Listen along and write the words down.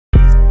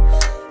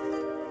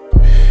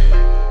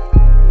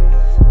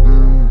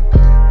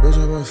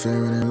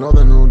fame, it ain't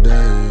another new day.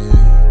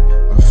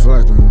 I feel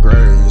like them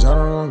graves. I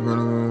don't know,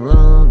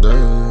 another day.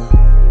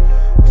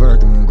 I feel like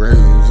them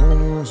graves.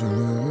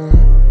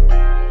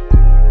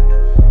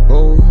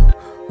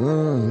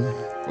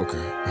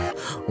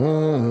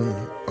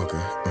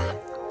 Okay.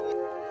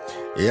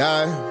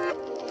 Yeah.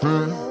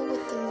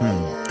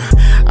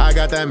 I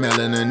got that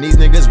melanin, these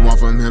niggas want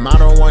from him. I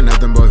don't want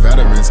nothing but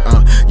veterans.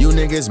 You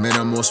niggas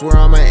minimal, swear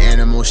I'm an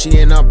animal. She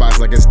in a box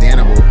like it's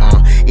Danable.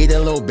 Eat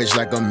that little bitch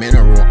like a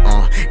mineral.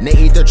 They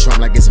eat the trunk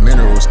like it's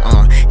minerals.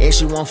 And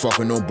she won't fuck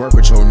with no birth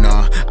control,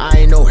 nah. I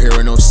ain't no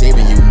hero, no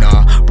saving you,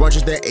 nah. Brunch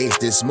with the ace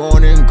this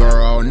morning,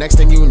 girl. Next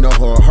thing you know,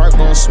 her heart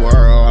gon'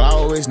 swirl. I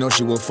always know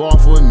she will fall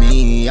for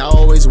me. I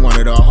always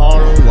wanted a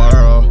Harlem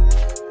world.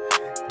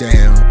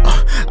 Damn,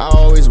 I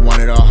always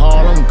wanted a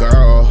Harlem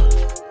girl.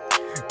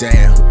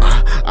 Damn,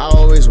 I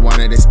always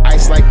wanted this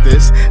ice like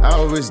this. I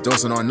always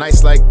dosing on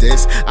nights like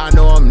this. I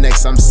know I'm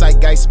next, I'm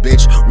zeitgeist,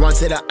 bitch. Run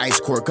to the ice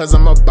court, cause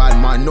I'm a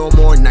bad man, no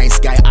more nice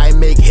guy, I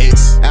make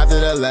hits. After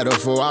the letter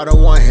 4, I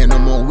don't want him no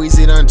more.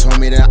 Weezy done told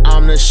me that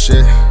I'm the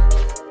shit.